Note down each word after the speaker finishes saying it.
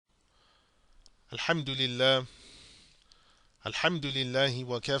Alhamdulillah, Alhamdulillahi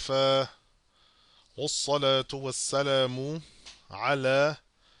wa kafa, wassalatu wassalamu ala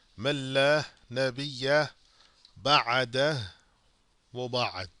man la nabiyya ba'da wa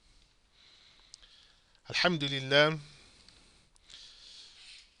ba'd. Alhamdulillah,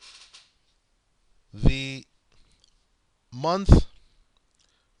 the month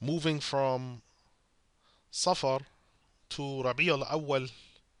moving from Safar to Rabi' al-Awwal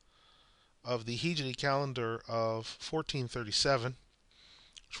of the Hijri calendar of 1437,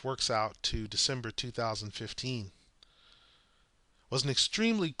 which works out to December 2015, was an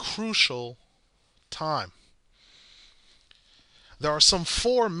extremely crucial time. There are some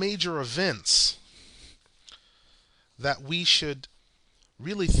four major events that we should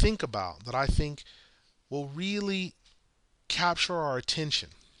really think about, that I think will really capture our attention.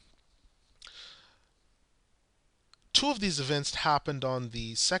 Two of these events happened on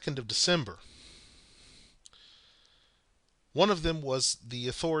the 2nd of December. One of them was the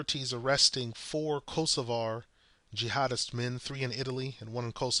authorities arresting 4 Kosovar jihadist men, 3 in Italy and 1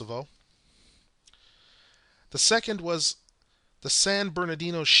 in Kosovo. The second was the San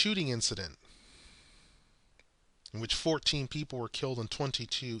Bernardino shooting incident, in which 14 people were killed and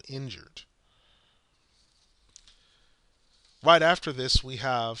 22 injured. Right after this, we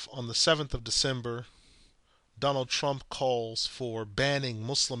have, on the 7th of December, Donald Trump calls for banning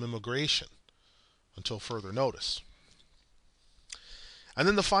Muslim immigration until further notice. And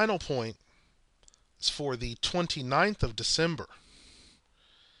then the final point is for the 29th of December,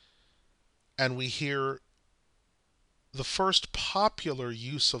 and we hear the first popular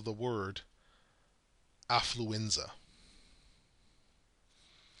use of the word Affluenza.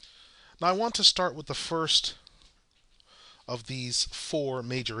 Now I want to start with the first of these 4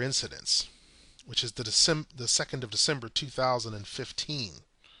 major incidents, which is the 2nd of December 2015.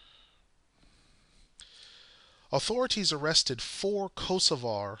 Authorities arrested 4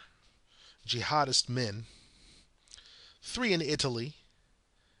 Kosovar jihadist men, 3 in Italy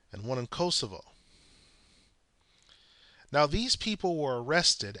and 1 in Kosovo. Now these people were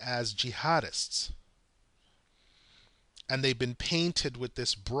arrested as jihadists, and they've been painted with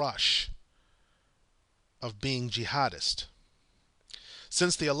this brush of being jihadist.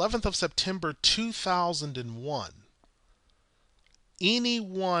 Since the 11th of September 2001,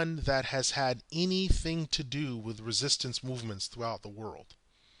 anyone that has had anything to do with resistance movements throughout the world,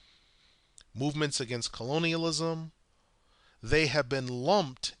 movements against colonialism, they have been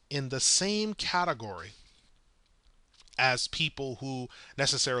lumped in the same category as people who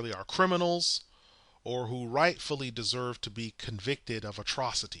necessarily are criminals or who rightfully deserve to be convicted of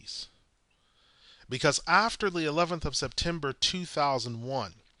atrocities. Because after the 11th of September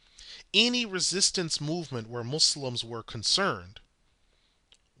 2001, any resistance movement where Muslims were concerned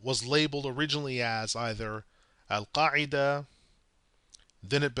was labeled originally as either Al-Qaeda,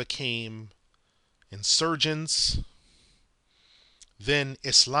 then it became insurgents, then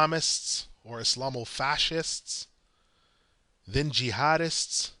Islamists or Islamofascists, then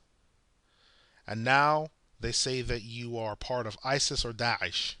jihadists, and now they say that you are part of ISIS or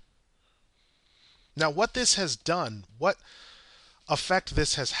Daesh. Now what this has done, what effect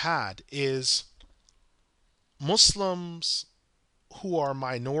this has had, is Muslims who are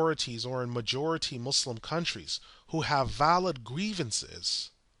minorities or in majority Muslim countries who have valid grievances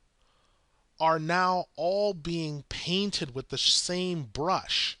are now all being painted with the same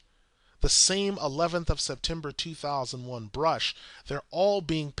brush, the same 11th of September 2001 brush. They're all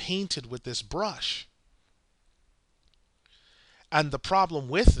being painted with this brush. And the problem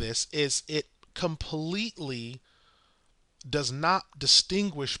with this is it completely does not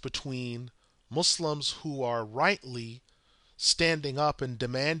distinguish between Muslims who are rightly standing up and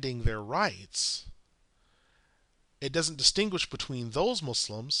demanding their rights. It doesn't distinguish between those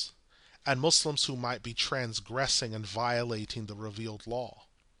Muslims and Muslims who might be transgressing and violating the revealed law.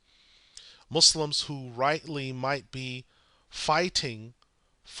 Muslims who rightly might be fighting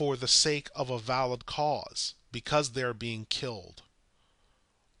for the sake of a valid cause because they're being killed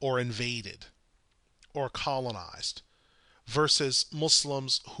or invaded or colonized, versus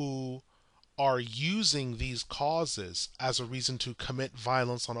Muslims who are using these causes as a reason to commit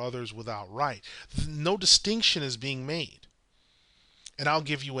violence on others without right. No distinction is being made. And I'll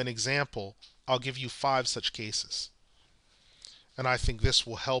give you an example. I'll give you 5 such cases. And I think this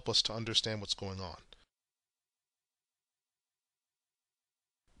will help us to understand what's going on.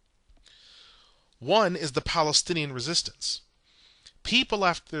 One is the Palestinian resistance. People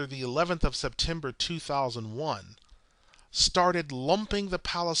after the 11th of September 2001 started lumping the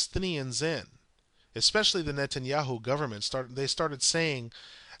Palestinians in, especially the Netanyahu government. They started saying,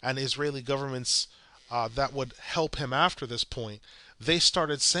 and Israeli governments that would help him after this point, they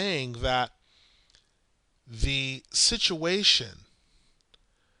started saying that the situation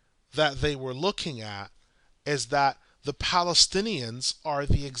that they were looking at is that the Palestinians are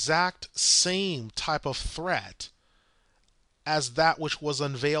the exact same type of threat as that which was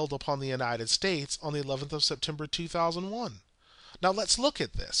unveiled upon the United States on the 11th of September 2001. Now let's look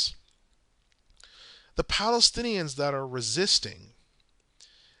at this. The Palestinians that are resisting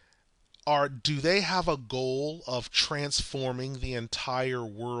do they have a goal of transforming the entire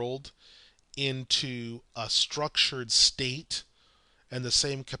world into a structured state in the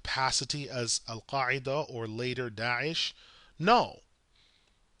same capacity as Al-Qaeda or later Daesh? No.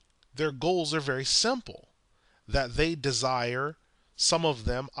 Their goals are very simple. That they desire, some of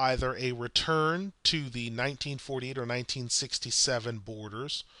them, either a return to the 1948 or 1967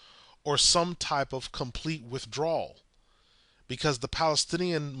 borders or some type of complete withdrawal. Because the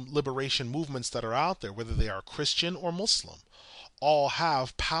Palestinian liberation movements that are out there, whether they are Christian or Muslim, all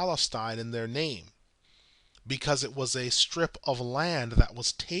have Palestine in their name because it was a strip of land that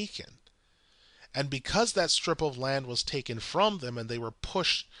was taken. And because that strip of land was taken from them and they were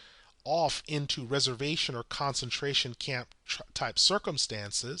pushed off into reservation or concentration camp type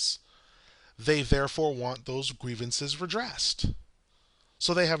circumstances, they therefore want those grievances redressed.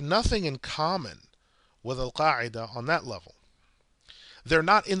 So they have nothing in common with Al-Qaeda on that level. They're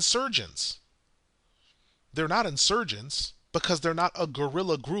not insurgents. They're not insurgents because they're not a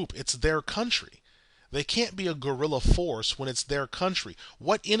guerrilla group. It's their country. They can't be a guerrilla force when it's their country.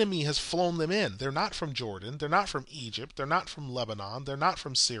 What enemy has flown them in? They're not from Jordan. They're not from Egypt. They're not from Lebanon. They're not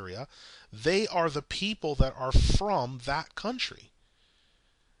from Syria. They are the people that are from that country.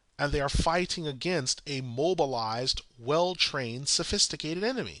 And they are fighting against a mobilized, well-trained, sophisticated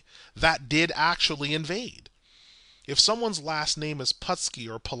enemy that did actually invade. If someone's last name is Putsky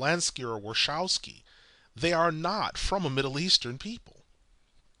or Polanski or Warshawski, they are not from a Middle Eastern people.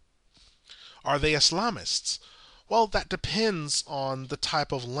 Are they Islamists? Well, that depends on the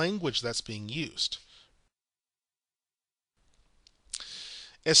type of language that's being used.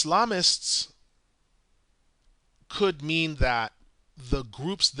 Islamists could mean that the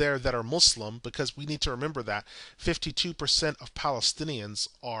groups there that are Muslim, because we need to remember that 52% of Palestinians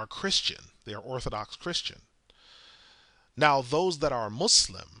are Christian. They are Orthodox Christian. Now, those that are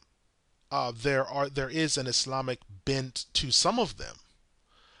Muslim, there is an Islamic bent to some of them.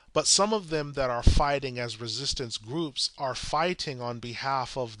 But some of them that are fighting as resistance groups are fighting on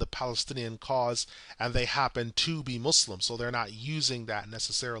behalf of the Palestinian cause, and they happen to be Muslim, so they're not using that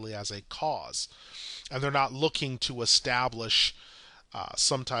necessarily as a cause. And they're not looking to establish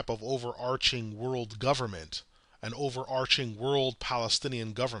some type of overarching world government, an overarching world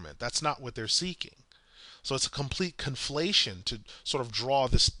Palestinian government. That's not what they're seeking. So it's a complete conflation to sort of draw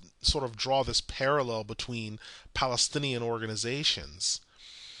this parallel between Palestinian organizations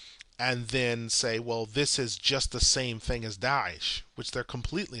and then say, well, this is just the same thing as Daesh, which they're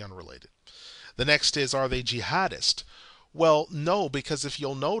completely unrelated. The next is, are they jihadist? Well, no, because if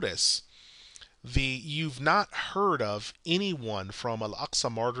you'll notice, you've not heard of anyone from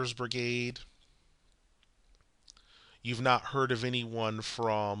Al-Aqsa Martyrs Brigade. You've not heard of anyone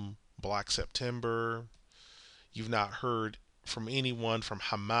from Black September. You've not heard from anyone from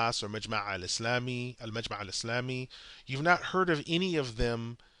Hamas or Al-Majma' al-Islami. You've not heard of any of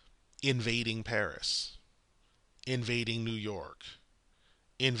them invading Paris, invading New York,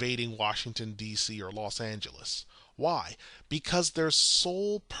 invading Washington, D.C. or Los Angeles. Why? Because their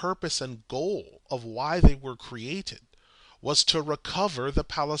sole purpose and goal of why they were created was to recover the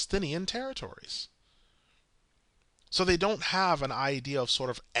Palestinian territories. So they don't have an idea of sort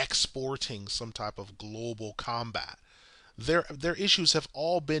of exporting some type of global combat. Their issues have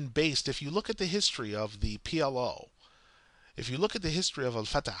all been based, if you look at the history of the PLO, if you look at the history of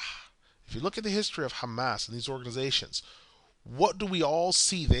Al-Fatah, if you look at the history of Hamas and these organizations, what do we all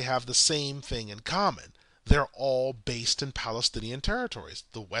see? They have the same thing in common. They're all based in Palestinian territories,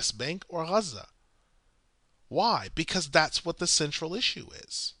 the West Bank or Gaza. Why? Because that's what the central issue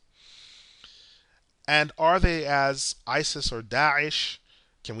is. And are they as ISIS or Daesh?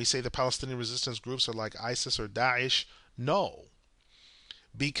 Can we say the Palestinian resistance groups are like ISIS or Daesh? No.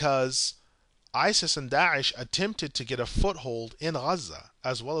 Because ISIS and Daesh attempted to get a foothold in Gaza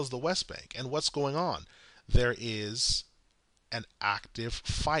as well as the West Bank. And what's going on? There is an active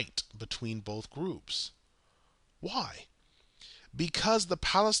fight between both groups. Why? Because the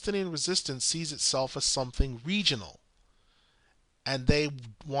Palestinian resistance sees itself as something regional. And they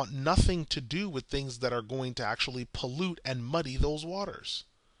want nothing to do with things that are going to actually pollute and muddy those waters.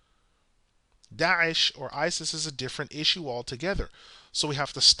 Daesh or ISIS is a different issue altogether. So we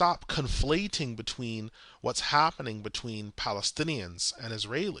have to stop conflating between what's happening between Palestinians and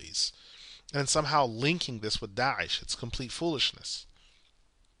Israelis and somehow linking this with Daesh. It's complete foolishness.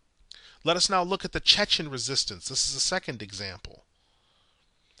 Let us now look at the Chechen resistance. This is a second example.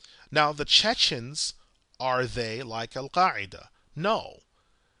 Now, the Chechens, are they like Al Qaeda? No,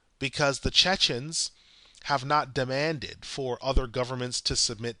 because the Chechens have not demanded for other governments to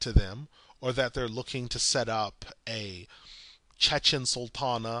submit to them, or that they're looking to set up a Chechen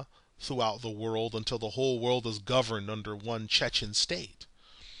sultana throughout the world until the whole world is governed under one Chechen state.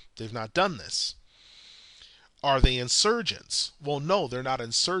 They've not done this. Are they insurgents? Well, no, they're not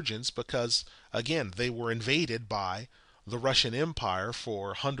insurgents because, again, they were invaded by the Russian Empire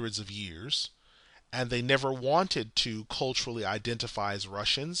for hundreds of years, and they never wanted to culturally identify as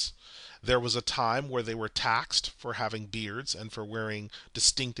Russians. There was a time where they were taxed for having beards and for wearing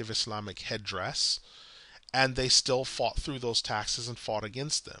distinctive Islamic headdress, and they still fought through those taxes and fought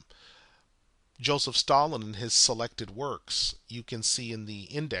against them. Joseph Stalin, in his selected works, you can see in the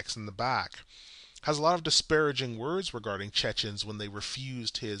index in the back, has a lot of disparaging words regarding Chechens when they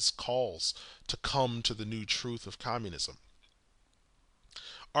refused his calls to come to the new truth of communism.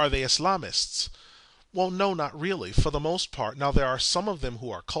 Are they Islamists? Well, no, not really, for the most part. Now, there are some of them who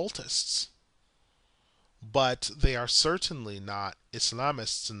are cultists, but they are certainly not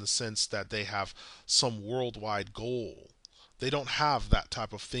Islamists in the sense that they have some worldwide goal. They don't have that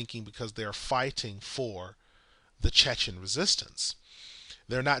type of thinking because they are fighting for the Chechen resistance.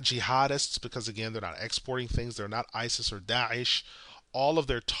 They're not jihadists because, again, they're not exporting things. They're not ISIS or Daesh. All of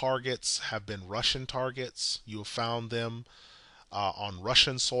their targets have been Russian targets. You have found them on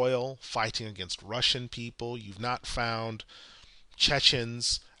Russian soil fighting against Russian people. You've not found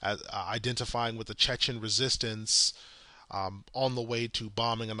Chechens identifying with the Chechen resistance on the way to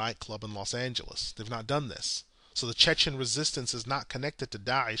bombing a nightclub in Los Angeles. They've not done this. So the Chechen resistance is not connected to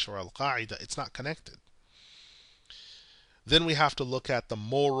Daesh or Al Qaeda. It's not connected. Then we have to look at the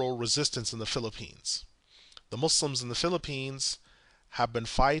Moro resistance in the Philippines. The Muslims in the Philippines have been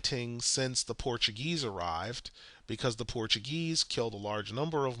fighting since the Portuguese arrived because the Portuguese killed a large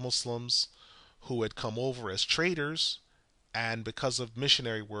number of Muslims who had come over as traders and because of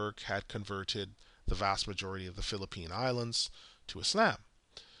missionary work had converted the vast majority of the Philippine Islands to Islam.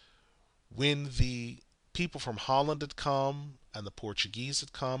 When the people from Holland had come and the Portuguese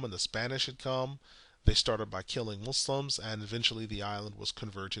had come and the Spanish had come, they started by killing Muslims, and eventually the island was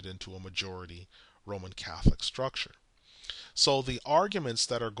converted into a majority Roman Catholic structure. So the arguments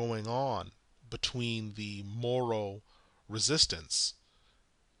that are going on between the Moro resistance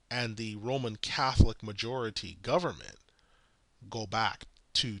and the Roman Catholic majority government go back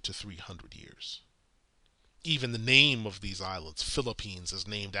 200 to 300 years. Even the name of these islands, Philippines, is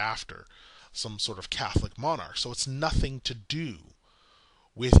named after some sort of Catholic monarch. So it's nothing to do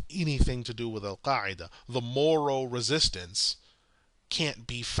with anything to do with Al Qaeda. The Moro resistance can't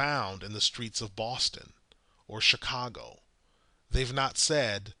be found in the streets of Boston or Chicago. They've not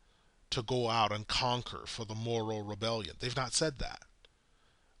said to go out and conquer for the Moro rebellion. They've not said that.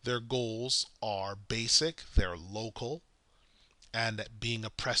 Their goals are basic, they're local, and being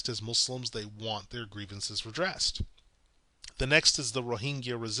oppressed as Muslims, they want their grievances redressed. The next is the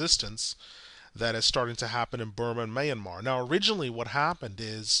Rohingya resistance that is starting to happen in Burma and Myanmar. Now, originally what happened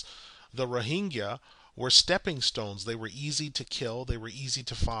is the Rohingya were stepping stones. They were easy to kill, they were easy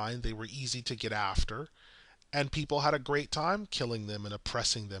to find, they were easy to get after, and people had a great time killing them and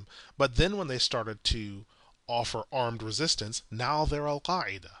oppressing them. But then when they started to offer armed resistance, now they're Al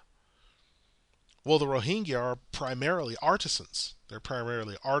Qaeda. Well, the Rohingya are primarily artisans. They're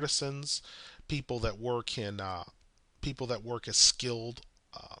primarily artisans, people that work as skilled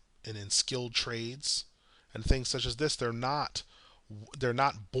and in skilled trades and things such as this. They're not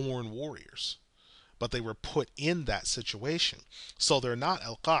born warriors, but they were put in that situation. So they're not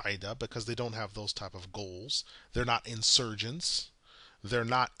Al Qaeda because they don't have those type of goals. They're not insurgents. They're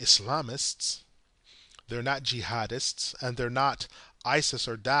not Islamists. They're not jihadists, and they're not ISIS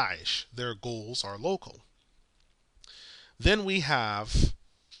or Daesh. Their goals are local. Then we have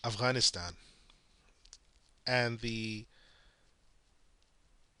Afghanistan and the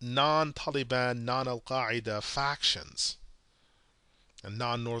non-Taliban, non-Al Qaeda factions and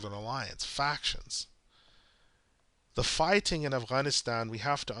non-Northern Alliance factions. The fighting in Afghanistan, we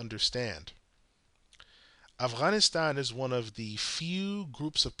have to understand. Afghanistan is one of the few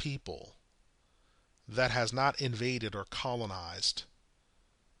groups of people that has not invaded or colonized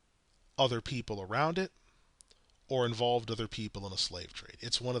other people around it or involved other people in a slave trade.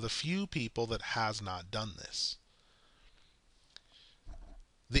 It's one of the few people that has not done this.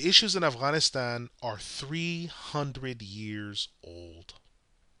 The issues in Afghanistan are 300 years old.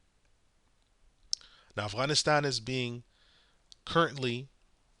 Now, Afghanistan is being currently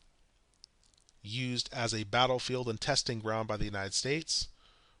used as a battlefield and testing ground by the United States,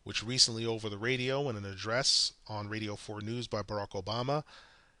 which recently, over the radio in an address on Radio 4 News by Barack Obama,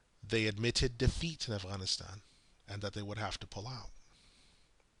 they admitted defeat in Afghanistan and that they would have to pull out.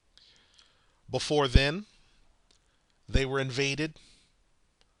 Before then, they were invaded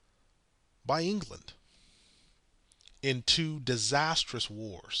by England in two disastrous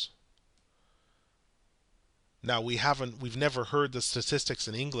wars. Now, we've never heard the statistics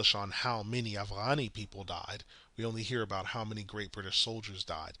in English on how many Afghani people died. We only hear about how many great British soldiers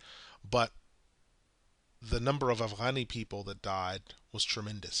died. But the number of Afghani people that died was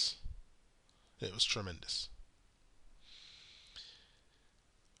tremendous. It was tremendous.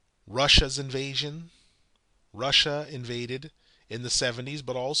 Russia's invasion. Russia invaded in the 70s,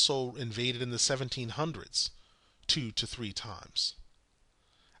 but also invaded in the 1700s 2 to 3 times.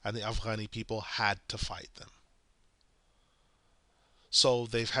 And the Afghani people had to fight them. So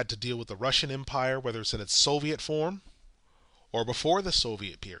they've had to deal with the Russian Empire, whether it's in its Soviet form or before the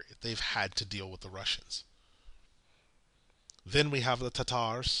Soviet period. They've had to deal with the Russians. Then we have the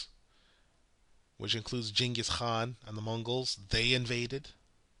Tatars, which includes Genghis Khan and the Mongols. They invaded.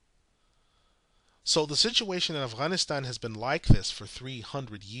 So the situation in Afghanistan has been like this for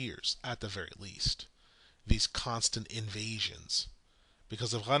 300 years at the very least. These constant invasions.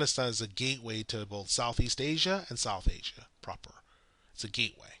 Because Afghanistan is a gateway to both Southeast Asia and South Asia proper. It's a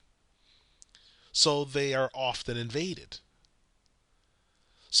gateway. So they are often invaded.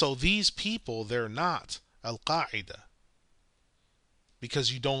 So these people, they're not Al-Qaeda.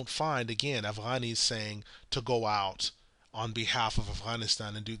 Because you don't find, again, Afghanis saying to go out on behalf of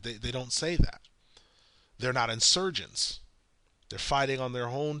Afghanistan and do. They don't say that. They're not insurgents. They're fighting on their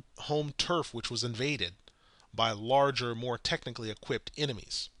own home turf, which was invaded by larger, more technically equipped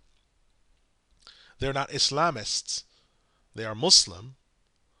enemies. They're not Islamists. They are Muslim,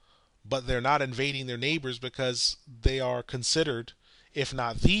 but they're not invading their neighbors because they are considered, if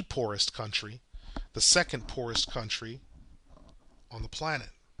not the poorest country, the second poorest country on the planet.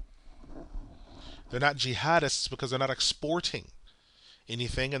 They're not jihadists because they're not exporting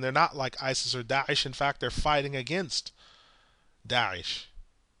anything, and they're not like ISIS or Daesh. In fact, they're fighting against Daesh,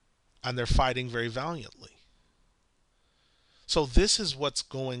 and they're fighting very valiantly. So this is what's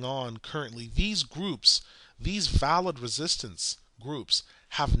going on currently. These groups, these valid resistance groups,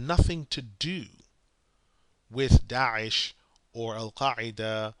 have nothing to do with Daesh or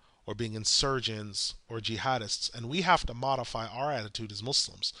Al-Qaeda or being insurgents or jihadists. And we have to modify our attitude as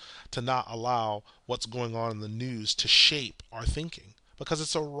Muslims to not allow what's going on in the news to shape our thinking, because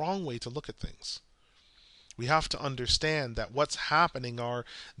it's a wrong way to look at things. We have to understand that what's happening are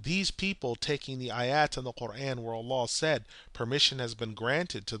these people taking the ayat in the Quran where Allah said permission has been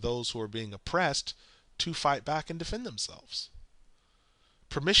granted to those who are being oppressed to fight back and defend themselves.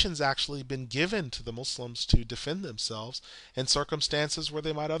 Permission's actually been given to the Muslims to defend themselves in circumstances where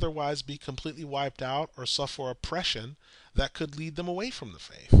they might otherwise be completely wiped out or suffer oppression that could lead them away from the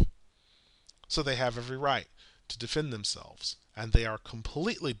faith. So they have every right to defend themselves, and they are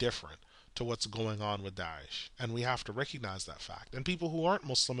completely different to what's going on with Daesh. And we have to recognize that fact. And people who aren't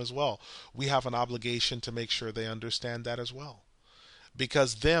Muslim as well, we have an obligation to make sure they understand that as well.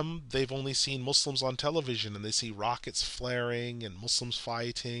 Because they've only seen Muslims on television, and they see rockets flaring and Muslims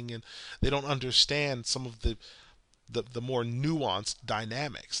fighting, and they don't understand some of the more nuanced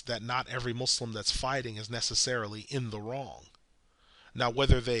dynamics, that not every Muslim that's fighting is necessarily in the wrong. Now,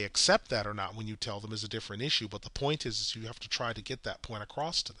 whether they accept that or not when you tell them is a different issue, but the point is you have to try to get that point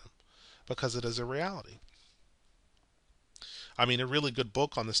across to them, because it is a reality. I mean, a really good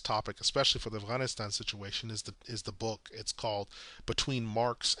book on this topic, especially for the Afghanistan situation, is the book. It's called Between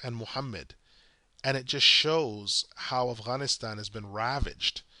Marx and Muhammad. And it just shows how Afghanistan has been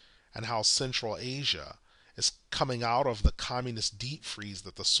ravaged and how Central Asia is coming out of the communist deep freeze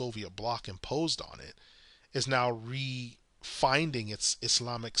that the Soviet bloc imposed on it, is now finding its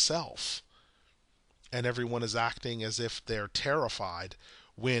Islamic self. And everyone is acting as if they're terrified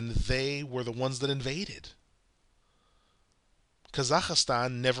when they were the ones that invaded.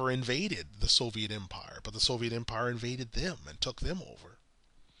 Kazakhstan never invaded the Soviet Empire, but the Soviet Empire invaded them and took them over.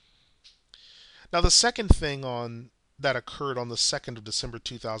 Now, the second thing that occurred on the 2nd of December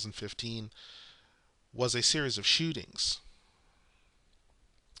 2015 was a series of shootings.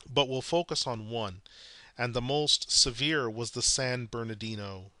 But we'll focus on one, and the most severe was the San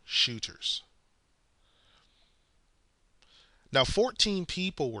Bernardino shooters. Now, 14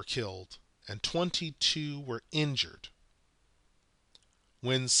 people were killed and 22 were injured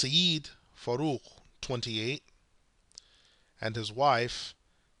when Sayyid Farouk, 28, and his wife,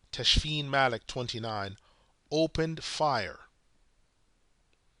 Tashfeen Malik, 29, opened fire.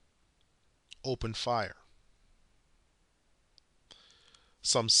 Opened fire.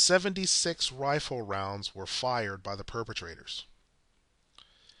 Some 76 rifle rounds were fired by the perpetrators.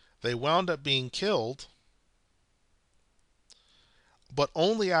 They wound up being killed, but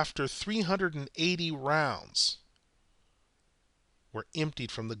only after 380 rounds were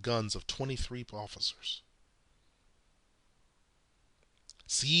emptied from the guns of 23 officers.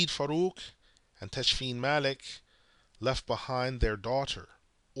 Sayyid Farouk and Tashfeen Malik left behind their daughter,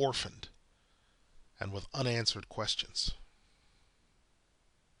 orphaned, and with unanswered questions.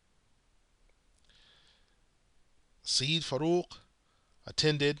 Sayyid Farouk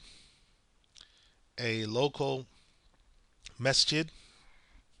attended a local masjid,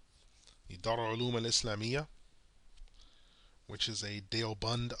 the Dar al-Ulum al-Islamiyya, which is a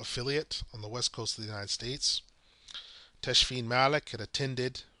Deoband affiliate on the west coast of the United States. Tashfeen Malik had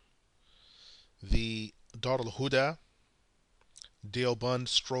attended the Dar al-Huda, Deoband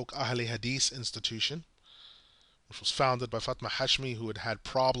 / Ahli Hadith institution, which was founded by Fatma Hashmi, who had had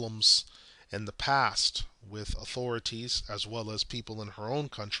problems in the past with authorities as well as people in her own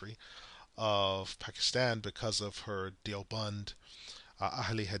country of Pakistan because of her Deoband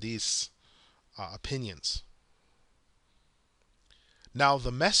Ahli Hadith opinions. Now,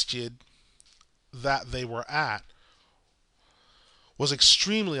 the masjid that they were at was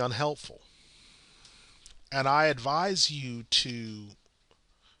extremely unhelpful, and I advise you to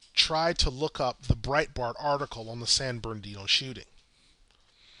try to look up the Breitbart article on the San Bernardino shooting,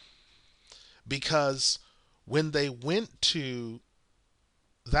 because when they went to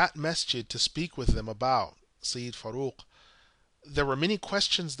that masjid to speak with them about Sayyid Farouk, there were many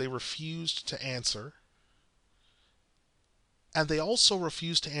questions they refused to answer, and they also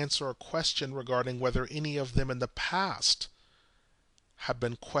refused to answer a question regarding whether any of them in the past had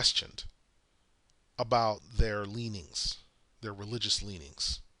been questioned about their leanings, their religious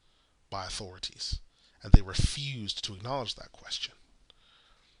leanings, by authorities, and they refused to acknowledge that question.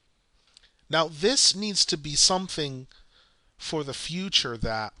 Now, this needs to be something for the future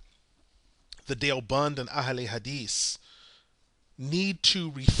that the Deoband and Ahli Hadith need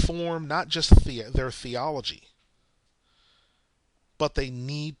to reform, not just their theology, but they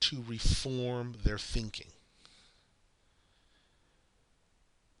need to reform their thinking.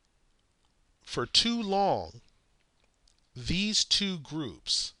 For too long, these two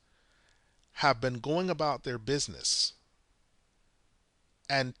groups have been going about their business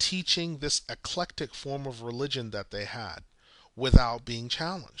and teaching this eclectic form of religion that they had without being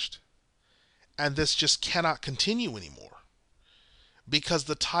challenged. And this just cannot continue anymore, because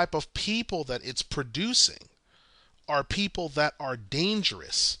the type of people that it's producing are people that are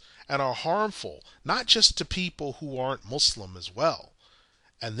dangerous and are harmful, not just to people who aren't Muslim as well,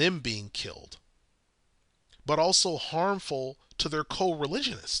 and them being killed, but also harmful to their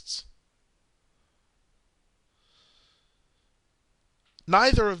co-religionists.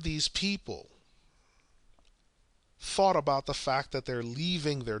 Neither of these people thought about the fact that they're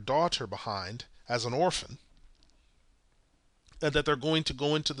leaving their daughter behind as an orphan, and that they're going to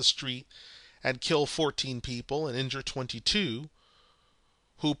go into the street and kill 14 people and injure 22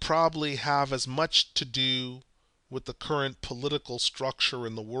 who probably have as much to do with the current political structure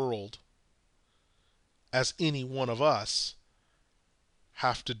in the world as any one of us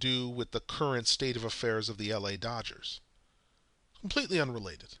have to do with the current state of affairs of the LA Dodgers. Completely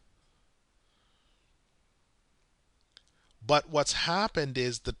unrelated. But what's happened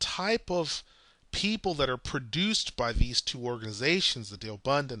is the type of people that are produced by these two organizations, the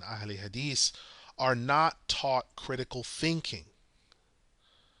Deoband and Ahli Hadith, are not taught critical thinking.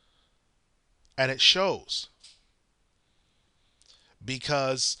 And it shows.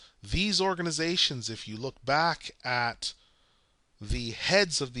 Because these organizations, if you look back at the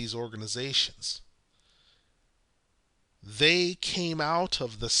heads of these organizations, they came out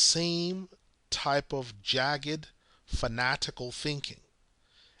of the same type of jagged, fanatical thinking.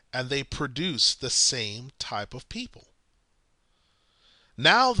 And they produce the same type of people.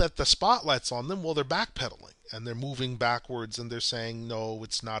 Now that the spotlight's on them, well, they're backpedaling and they're moving backwards and they're saying, no,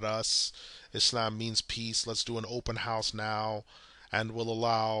 it's not us. Islam means peace. Let's do an open house now, and we'll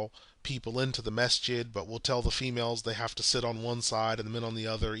allow people into the masjid, but we'll tell the females they have to sit on one side and the men on the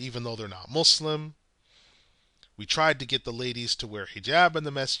other, even though they're not Muslim. We tried to get the ladies to wear hijab in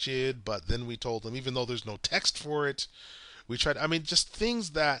the masjid, but then we told them, even though there's no text for it, we tried, just things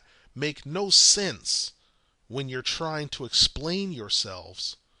that make no sense when you're trying to explain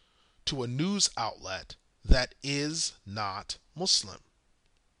yourselves to a news outlet that is not Muslim.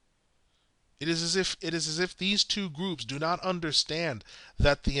 It is as if these two groups do not understand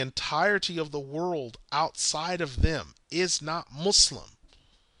that the entirety of the world outside of them is not Muslim.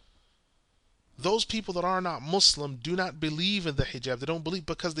 Those people that are not Muslim do not believe in the hijab. They don't believe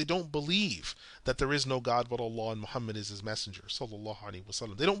because they don't believe that there is no God but Allah and Muhammad is his messenger. Sallallahu alaihi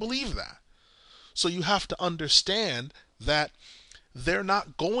wasallam. They don't believe that. So you have to understand that they're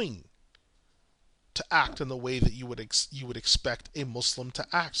not going to act in the way that you would expect a Muslim to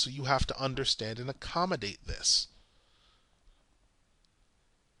act. So you have to understand and accommodate this.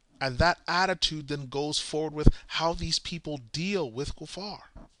 And that attitude then goes forward with how these people deal with kuffar,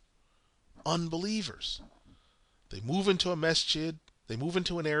 unbelievers. They move into a masjid, they move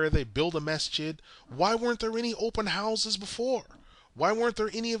into an area, they build a masjid. Why weren't there any open houses before? Why weren't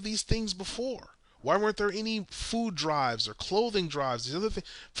there any of these things before? Why weren't there any food drives or clothing drives, these other things,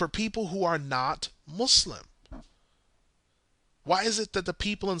 for people who are not Muslim? Why is it that the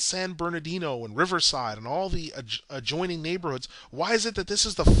people in San Bernardino and Riverside and all the adjoining neighborhoods, why is it that this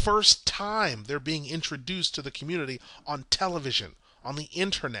is the first time they're being introduced to the community on television, on the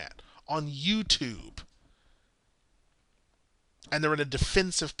internet, on YouTube? And they're in a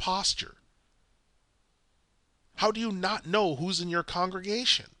defensive posture. How do you not know who's in your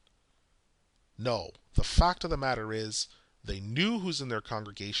congregation? No, the fact of the matter is they knew who's in their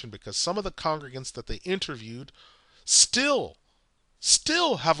congregation because some of the congregants that they interviewed still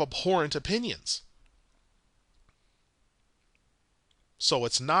have abhorrent opinions. So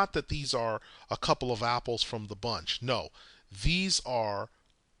it's not that these are a couple of apples from the bunch. No, these are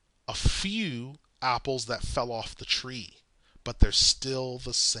a few apples that fell off the tree, but they're still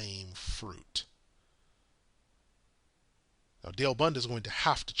the same fruit. Now, Deoband is going to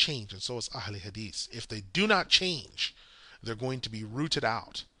have to change, and so is Ahl Hadith. If they do not change, they're going to be rooted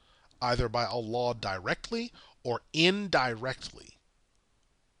out, either by Allah directly or indirectly,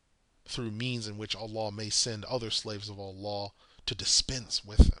 through means in which Allah may send other slaves of Allah to dispense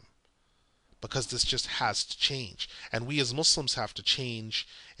with them. Because this just has to change. And we as Muslims have to change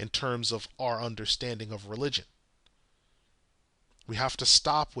in terms of our understanding of religion. We have to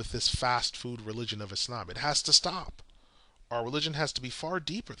stop with this fast food religion of Islam. It has to stop. Our religion has to be far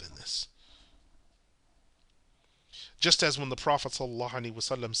deeper than this. Just as when the Prophet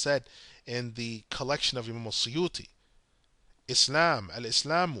ﷺ said in the collection of Imam al-Suyuti,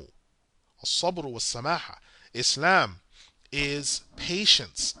 al-Islamu, al-Sabr wa-Samaha. Islam is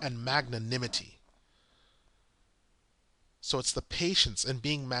patience and magnanimity. So it's the patience and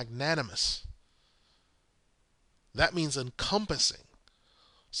being magnanimous. That means encompassing.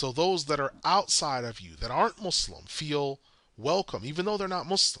 So those that are outside of you, that aren't Muslim, feel welcome. Even though they're not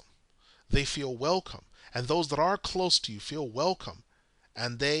Muslim, they feel welcome. And those that are close to you feel welcome.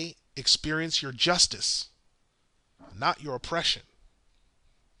 And they experience your justice, not your oppression.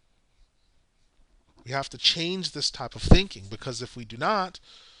 We have to change this type of thinking, because if we do not,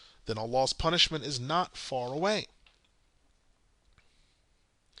 then Allah's punishment is not far away.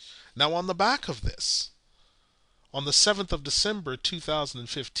 Now, on the back of this, on the 7th of December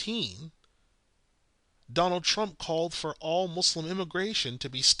 2015, Donald Trump called for all Muslim immigration to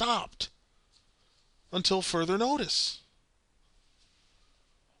be stopped until further notice.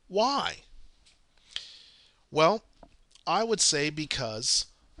 Why? Well, I would say because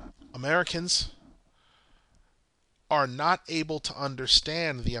Americans are not able to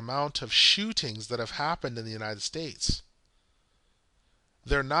understand the amount of shootings that have happened in the United States.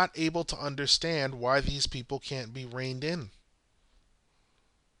 They're not able to understand why these people can't be reined in.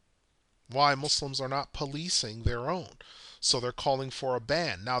 Why Muslims are not policing their own. So they're calling for a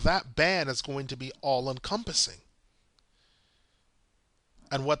ban. Now that ban is going to be all-encompassing.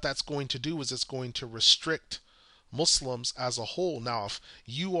 And what that's going to do is it's going to restrict Muslims as a whole. Now, if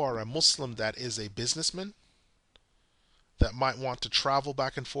you are a Muslim that is a businessman, that might want to travel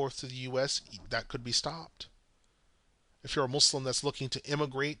back and forth to the U.S., that could be stopped. If you're a Muslim that's looking to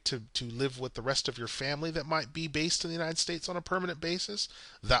immigrate to live with the rest of your family that might be based in the United States on a permanent basis,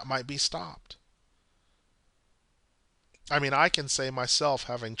 that might be stopped. I mean, I can say myself,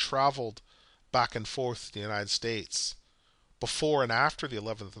 having traveled back and forth to the United States before and after the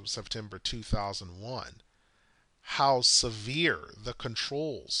 11th of September 2001, how severe the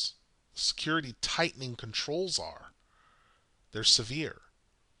controls, security tightening controls are. They're severe.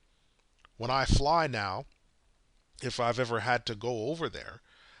 When I fly now, if I've ever had to go over there,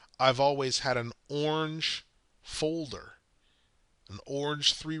 I've always had an orange folder, an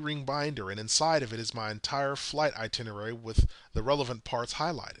orange 3-ring binder, and inside of it is my entire flight itinerary with the relevant parts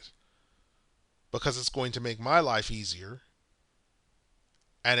highlighted. Because it's going to make my life easier,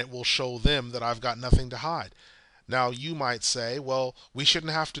 and it will show them that I've got nothing to hide. Now, you might say, well, we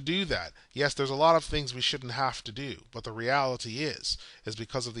shouldn't have to do that. Yes, there's a lot of things we shouldn't have to do, but the reality is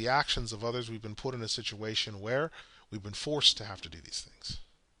because of the actions of others, we've been put in a situation where we've been forced to have to do these things.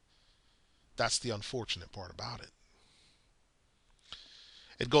 That's the unfortunate part about it.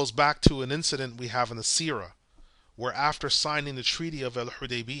 It goes back to an incident we have in the Sirah, where after signing the Treaty of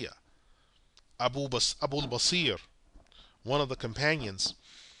Al-Hudaybiyah, Abu Basir, one of the companions,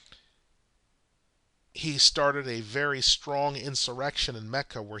 he started a very strong insurrection in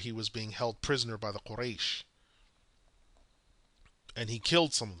Mecca where he was being held prisoner by the Quraysh. And he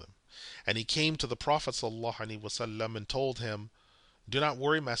killed some of them. And he came to the Prophet ﷺ and told him, do not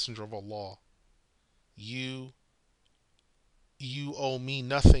worry, Messenger of Allah. You owe me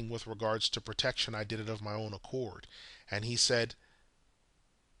nothing with regards to protection. I did it of my own accord. And he said,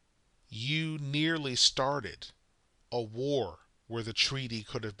 you nearly started a war where the treaty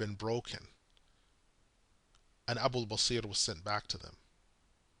could have been broken. And Abu Basir was sent back to them.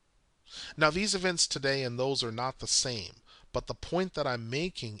 Now, these events today and those are not the same, but the point that I'm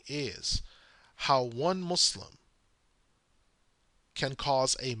making is how one Muslim can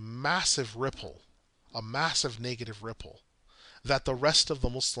cause a massive ripple, a massive negative ripple, that the rest of the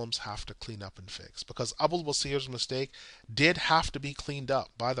Muslims have to clean up and fix. Because Abu Basir's mistake did have to be cleaned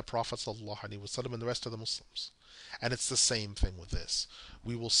up by the Prophet ﷺ and the rest of the Muslims. And it's the same thing with this.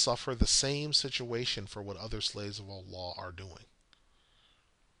 We will suffer the same situation for what other slaves of Allah are doing.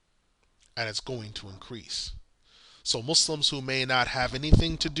 And it's going to increase. So Muslims who may not have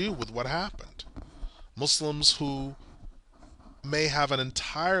anything to do with what happened, Muslims who may have an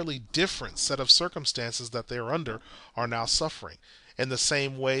entirely different set of circumstances that they are under, are now suffering. In the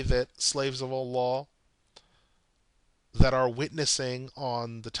same way that slaves of Allah that are witnessing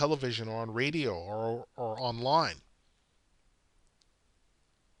on the television or on radio or online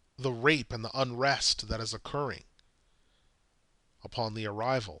the rape and the unrest that is occurring upon the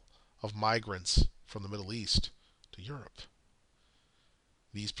arrival of migrants from the Middle East to Europe.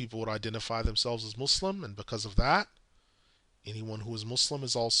 These people would identify themselves as Muslim, and because of that, anyone who is Muslim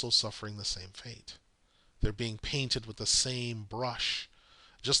is also suffering the same fate. They're being painted with the same brush,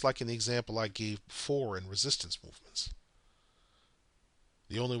 just like in the example I gave before in resistance movements.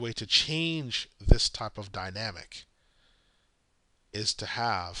 The only way to change this type of dynamic is to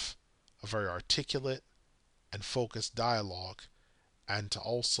have a very articulate and focused dialogue, and to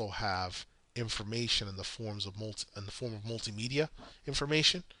also have information in the form of multimedia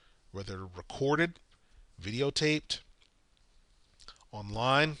information, whether recorded, videotaped,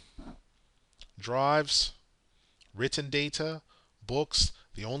 online, drives, written data, books.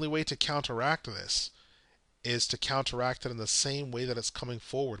 The only way to counteract this is to counteract it in the same way that it's coming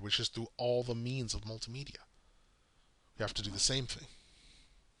forward, which is through all the means of multimedia. We have to do the same thing.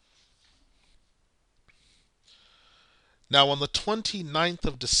 Now, on the 29th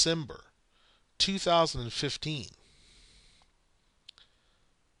of December, 2015,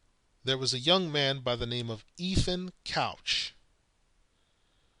 there was a young man by the name of Ethan Couch.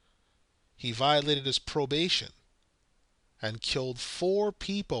 He violated his probation and killed 4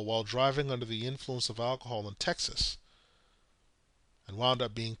 people while driving under the influence of alcohol in Texas, and wound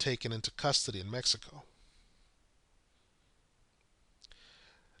up being taken into custody in Mexico.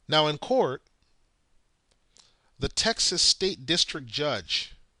 Now, in court, the Texas State District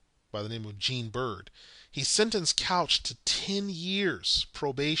Judge, by the name of Gene Bird, he sentenced Couch to 10 years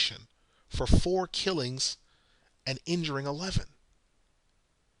probation for 4 killings and injuring 11.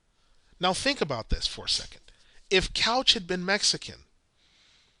 Now think about this for a second. If Couch had been Mexican,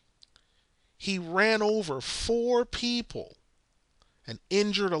 he ran over 4 people and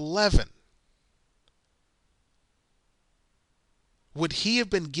injured 11. Would he have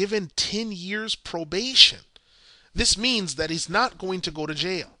been given 10 years probation? This means that he's not going to go to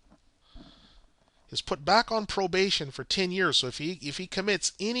jail. He's put back on probation for 10 years. So if he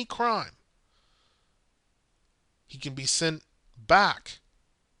commits any crime, he can be sent back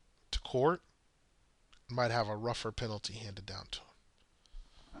to court and might have a rougher penalty handed down to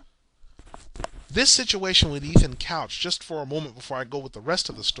him. This situation with Ethan Couch, just for a moment before I go with the rest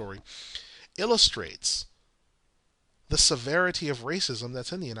of the story, illustrates the severity of racism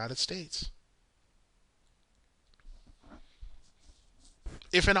that's in the United States.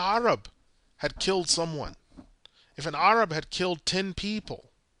 If an Arab had killed someone, if an Arab had killed 10 people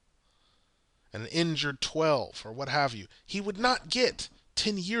and injured 12 or what have you, he would not get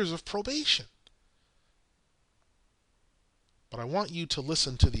 10 years of probation. But I want you to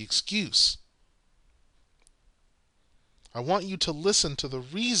listen to the excuse. I want you to listen to the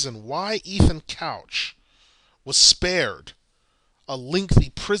reason why Ethan Couch was spared a lengthy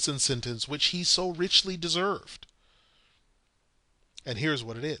prison sentence which he so richly deserved. And here's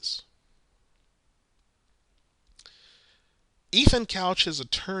what it is. Ethan Couch's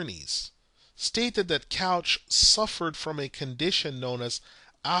attorneys stated that Couch suffered from a condition known as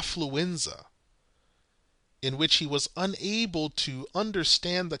affluenza, in which he was unable to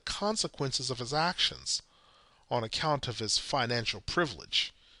understand the consequences of his actions on account of his financial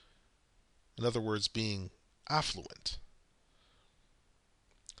privilege. In other words, being affluent.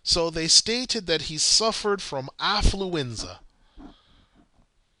 So they stated that he suffered from affluenza.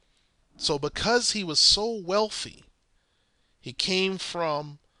 So because he was so wealthy, he came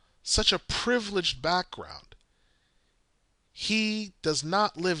from such a privileged background, he does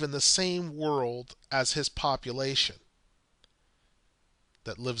not live in the same world as his population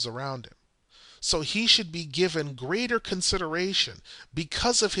that lives around him. So he should be given greater consideration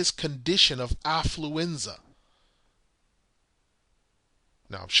because of his condition of affluenza.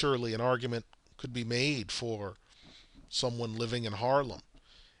 Now, surely an argument could be made for someone living in Harlem,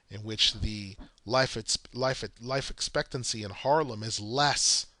 in which the life expectancy in Harlem is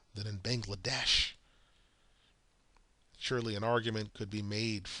less than in Bangladesh. Surely an argument could be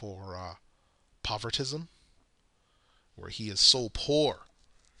made for povertism, where he is so poor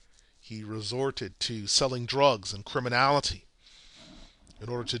he resorted to selling drugs and criminality in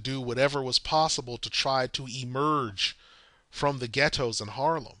order to do whatever was possible to try to emerge from the ghettos in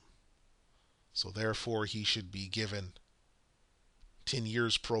Harlem. So therefore he should be given 10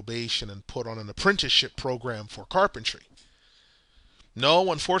 years probation and put on an apprenticeship program for carpentry.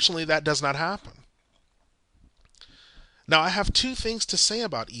 No, unfortunately that does not happen. Now I have two things to say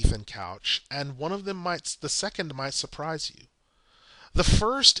about Ethan Couch, and the second might surprise you. The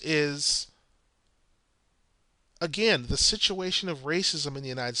first is, again, the situation of racism in the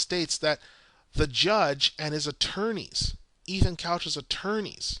United States, that the judge and his attorneys, Ethan Couch's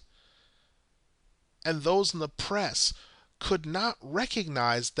attorneys, and those in the press could not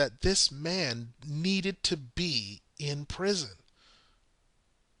recognize that this man needed to be in prison.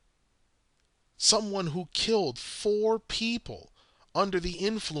 Someone who killed 4 people under the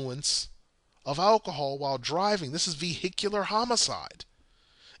influence of alcohol while driving. This is vehicular homicide.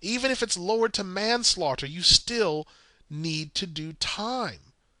 Even if it's lowered to manslaughter, you still need to do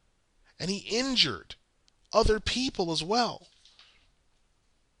time. And he injured other people as well.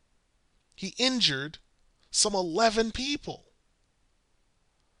 He injured some 11 people.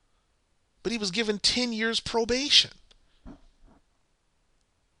 But he was given 10 years probation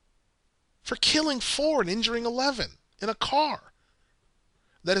for killing 4 and injuring 11 in a car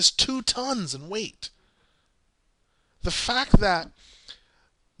that is 2 tons in weight. The fact that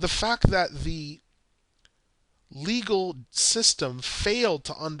the legal system failed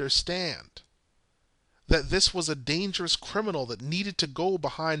to understand that this was a dangerous criminal that needed to go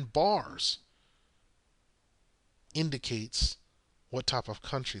behind bars indicates what type of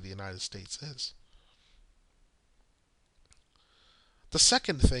country the United States is. The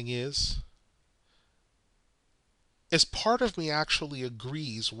second thing is part of me actually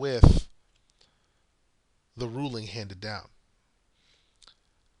agrees with the ruling handed down.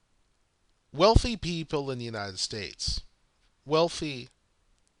 Wealthy people in the United States, wealthy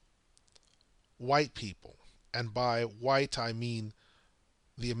white people, and by white I mean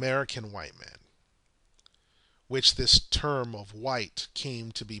the American white man, which this term of white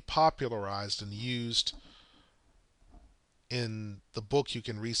came to be popularized and used in the book you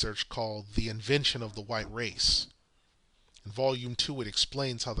can research called The Invention of the White Race. In Volume 2, it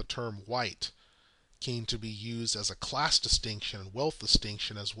explains how the term white came to be used as a class distinction and wealth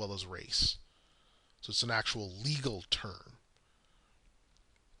distinction as well as race. So it's an actual legal term.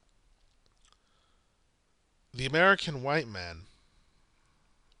 The American white man,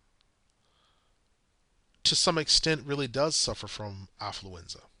 to some extent, really does suffer from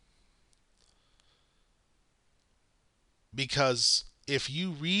affluenza. Because if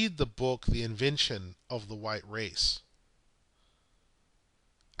you read the book The Invention of the White Race,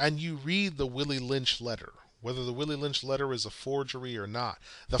 and you read the Willie Lynch letter, whether the Willie Lynch letter is a forgery or not,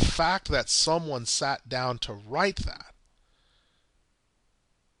 the fact that someone sat down to write that,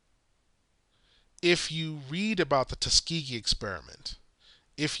 if you read about the Tuskegee experiment,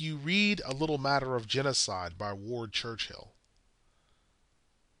 if you read A Little Matter of Genocide by Ward Churchill,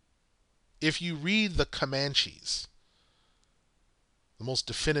 if you read The Comanches, the most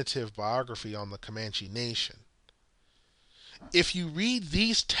definitive biography on the Comanche Nation, if you read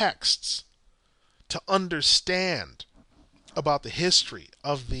these texts to understand about the history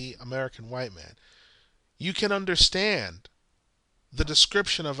of the American white man, you can understand the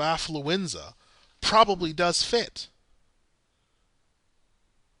description of affluenza probably does fit.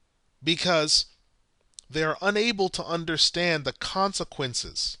 Because They are unable to understand the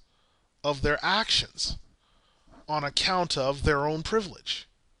consequences of their actions on account of their own privilege.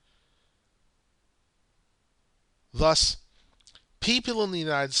 Thus, people in the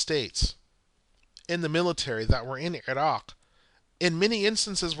United States, in the military that were in Iraq, in many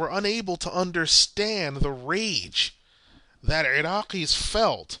instances were unable to understand the rage that Iraqis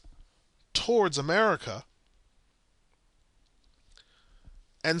felt towards America,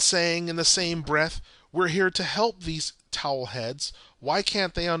 and saying in the same breath, we're here to help these towel heads. Why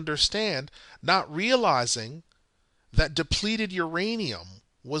can't they understand? Not realizing that depleted uranium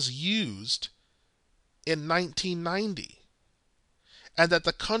was used in 1990. And that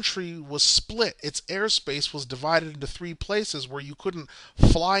the country was split. Its airspace was divided into three places where you couldn't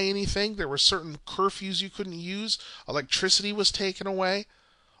fly anything. There were certain curfews you couldn't use. Electricity was taken away.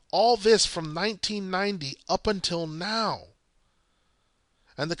 All this from 1990 up until now.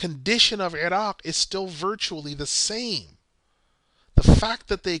 And the condition of Iraq is still virtually the same. The fact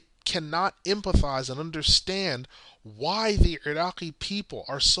that they cannot empathize and understand why the Iraqi people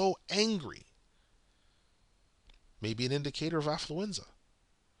are so angry may be an indicator of affluenza.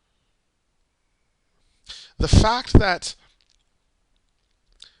 The fact that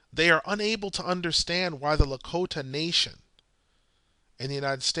they are unable to understand why the Lakota Nation in the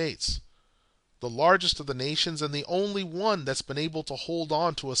United States, the largest of the nations and the only one that's been able to hold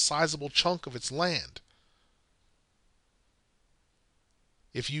on to a sizable chunk of its land.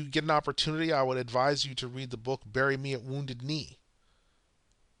 If you get an opportunity, I would advise you to read the book Bury Me at Wounded Knee.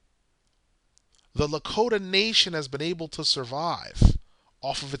 The Lakota Nation has been able to survive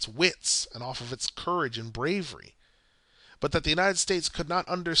off of its wits and off of its courage and bravery, but that the United States could not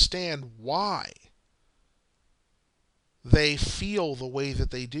understand why they feel the way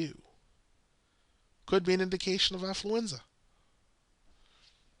that they do. Could be an indication of affluenza.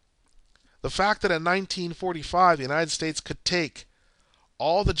 The fact that in 1945 the United States could take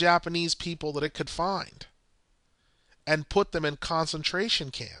all the Japanese people that it could find and put them in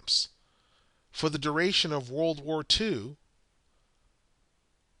concentration camps for the duration of World War II,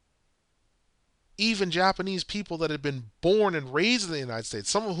 even Japanese people that had been born and raised in the United States,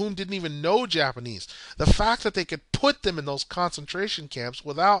 some of whom didn't even know Japanese, the fact that they could put them in those concentration camps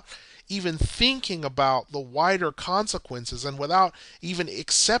without even thinking about the wider consequences and without even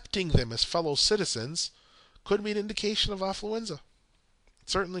accepting them as fellow citizens could be an indication of affluenza. It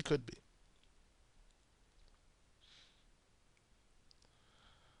certainly could be.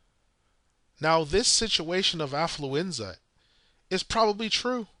 Now, this situation of affluenza is probably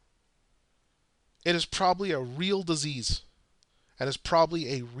true. It is probably a real disease and is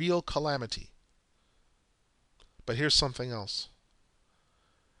probably a real calamity. But here's something else.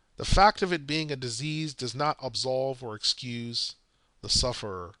 The fact of it being a disease does not absolve or excuse the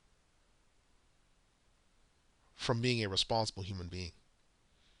sufferer from being a responsible human being.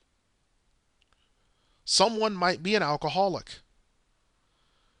 Someone might be an alcoholic,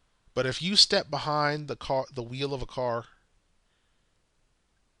 but if you step behind the wheel of a car,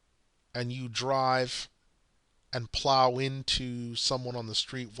 and you drive and plow into someone on the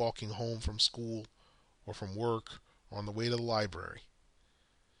street walking home from school or from work or on the way to the library,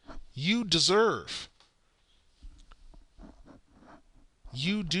 you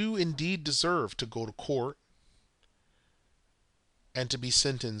do indeed deserve to go to court and to be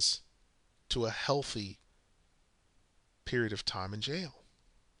sentenced to a healthy period of time in jail.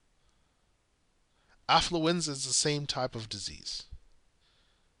 Affluenza is the same type of disease.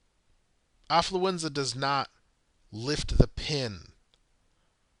 Affluenza does not lift the pen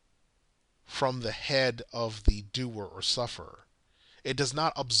from the head of the doer or sufferer. It does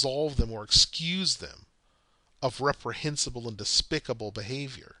not absolve them or excuse them of reprehensible and despicable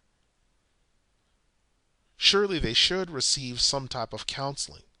behavior. Surely they should receive some type of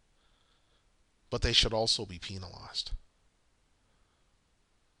counseling, but they should also be penalized.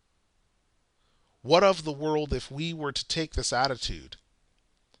 What of the world if we were to take this attitude?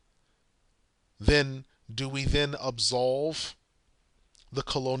 Then do we then absolve the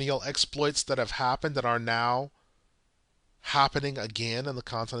colonial exploits that have happened that are now happening again in the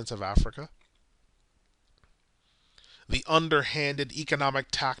continent of Africa? The underhanded economic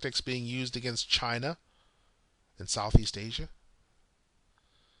tactics being used against China and Southeast Asia?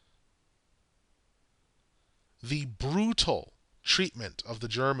 The brutal treatment of the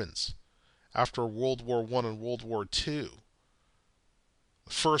Germans after World War I and World War II,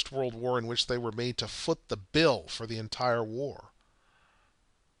 the First World War, in which they were made to foot the bill for the entire war,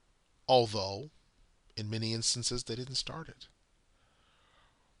 although in many instances they didn't start it.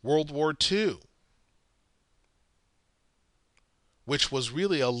 World War II, which was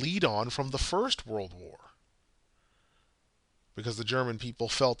really a lead-on from the First World War, because the German people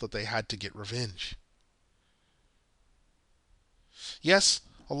felt that they had to get revenge. Yes,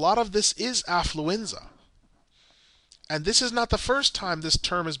 a lot of this is affluenza. And this is not the first time this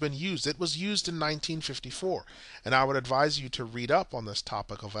term has been used. It was used in 1954. And I would advise you to read up on this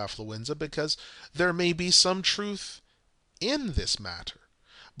topic of affluenza, because there may be some truth in this matter.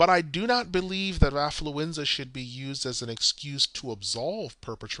 But I do not believe that affluenza should be used as an excuse to absolve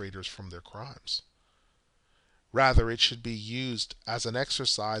perpetrators from their crimes. Rather, it should be used as an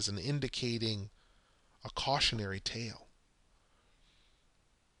exercise in indicating a cautionary tale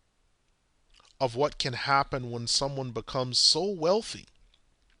of what can happen when someone becomes so wealthy,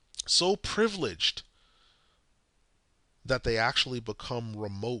 so privileged, that they actually become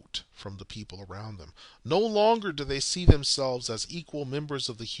remote from the people around them. No longer do they see themselves as equal members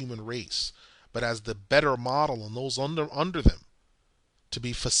of the human race, but as the better model and those under them to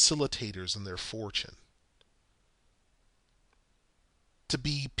be facilitators in their fortune, to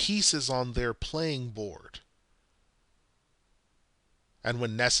be pieces on their playing board. And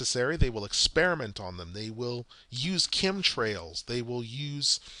when necessary, they will experiment on them. They will use chemtrails. They will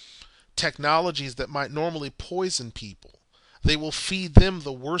use technologies that might normally poison people. They will feed them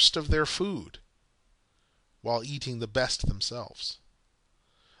the worst of their food while eating the best themselves.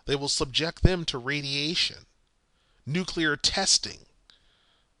 They will subject them to radiation, nuclear testing,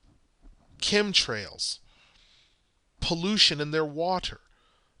 chemtrails, pollution in their water,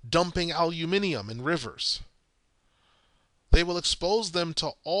 dumping aluminium in rivers. They will expose them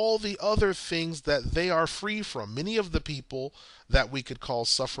to all the other things that they are free from. Many of the people that we could call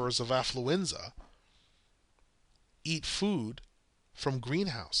sufferers of affluenza eat food from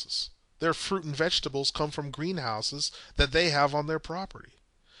greenhouses. Their fruit and vegetables come from greenhouses that they have on their property.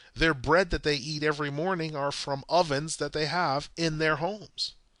 Their bread that they eat every morning are from ovens that they have in their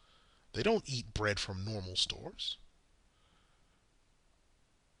homes. They don't eat bread from normal stores.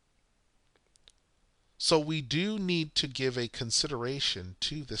 So we do need to give a consideration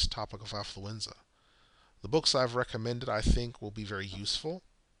to this topic of affluenza. The books I've recommended, I think, will be very useful.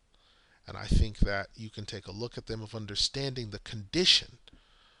 And I think that you can take a look at them of understanding the condition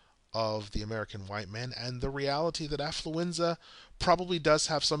of the American white man and the reality that affluenza probably does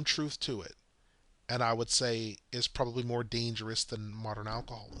have some truth to it. And I would say is probably more dangerous than modern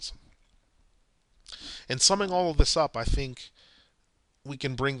alcoholism. In summing all of this up, I think we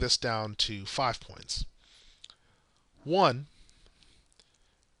can bring this down to 5 points. One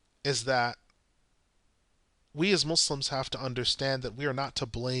is that we as Muslims have to understand that we are not to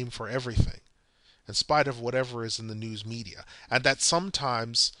blame for everything, in spite of whatever is in the news media, and that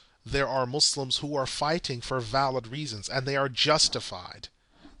sometimes there are Muslims who are fighting for valid reasons, and they are justified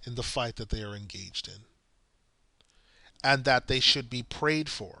in the fight that they are engaged in, and that they should be prayed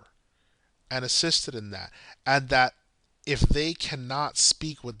for and assisted in that, and that if they cannot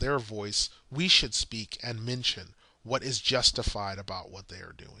speak with their voice, we should speak and mention what is justified about what they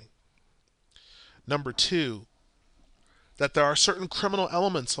are doing. Number two, that there are certain criminal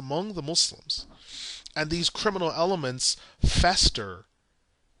elements among the Muslims, and these criminal elements fester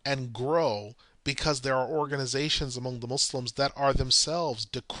and grow because there are organizations among the Muslims that are themselves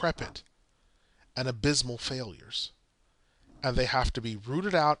decrepit and abysmal failures, and they have to be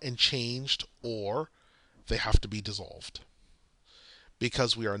rooted out and changed, or they have to be dissolved,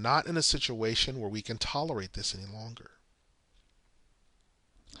 because we are not in a situation where we can tolerate this any longer.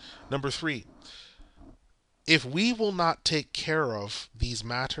 Number three, if we will not take care of these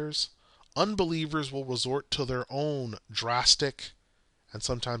matters, unbelievers will resort to their own drastic and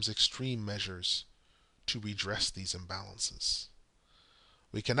sometimes extreme measures to redress these imbalances.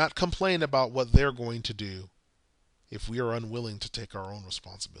 We cannot complain about what they're going to do if we are unwilling to take our own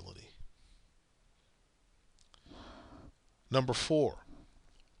responsibility. Number four,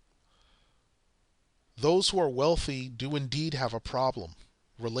 those who are wealthy do indeed have a problem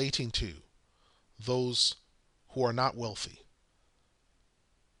relating to those who are not wealthy,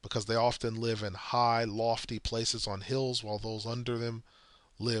 because they often live in high, lofty places on hills while those under them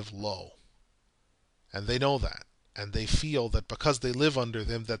live low. And they know that, and they feel that because they live under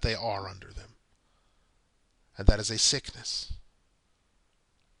them, that they are under them. And that is a sickness.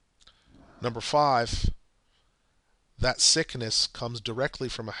 Number five, that sickness comes directly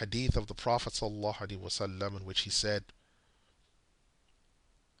from a hadith of the Prophet ﷺ, in which he said,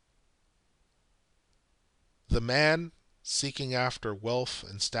 the man seeking after wealth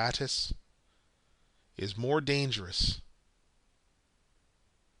and status is more dangerous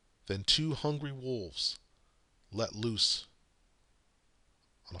than two hungry wolves let loose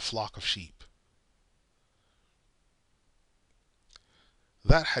on a flock of sheep.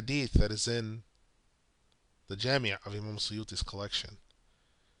 That hadith that is in the Jami' of Imam Suyuti's collection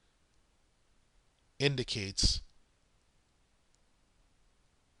indicates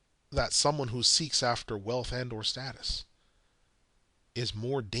that someone who seeks after wealth and or status is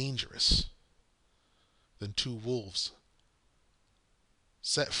more dangerous than two wolves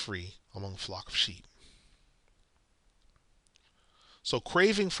set free among a flock of sheep. So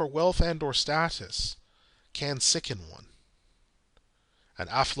craving for wealth and or status can sicken one. And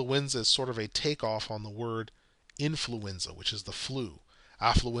affluenza is sort of a takeoff on the word influenza, which is the flu.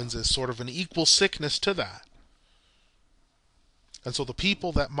 Affluenza is sort of an equal sickness to that. And so the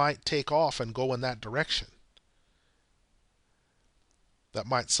people that might take off and go in that direction, that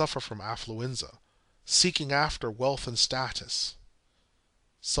might suffer from affluenza, seeking after wealth and status,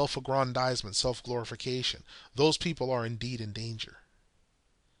 self-aggrandizement, self-glorification, those people are indeed in danger.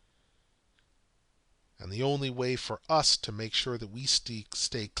 And the only way for us to make sure that we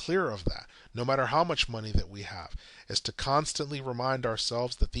stay clear of that, no matter how much money that we have, is to constantly remind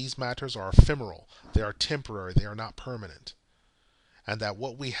ourselves that these matters are ephemeral, they are temporary, they are not permanent. And that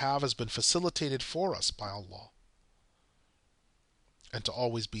what we have has been facilitated for us by Allah. And to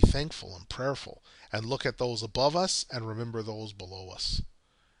always be thankful and prayerful, and look at those above us and remember those below us,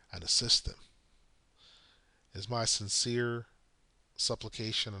 and assist them. It is my sincere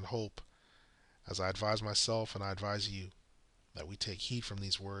supplication and hope, as I advise myself and I advise you, that we take heed from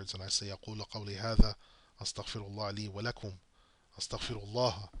these words. And I say, أقول قولي هذا أستغفر الله لي ولكم أستغفر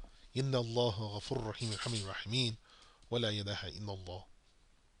الله إن الله غفور رحيم الحميد الرحيمين ولا إله إلا الله.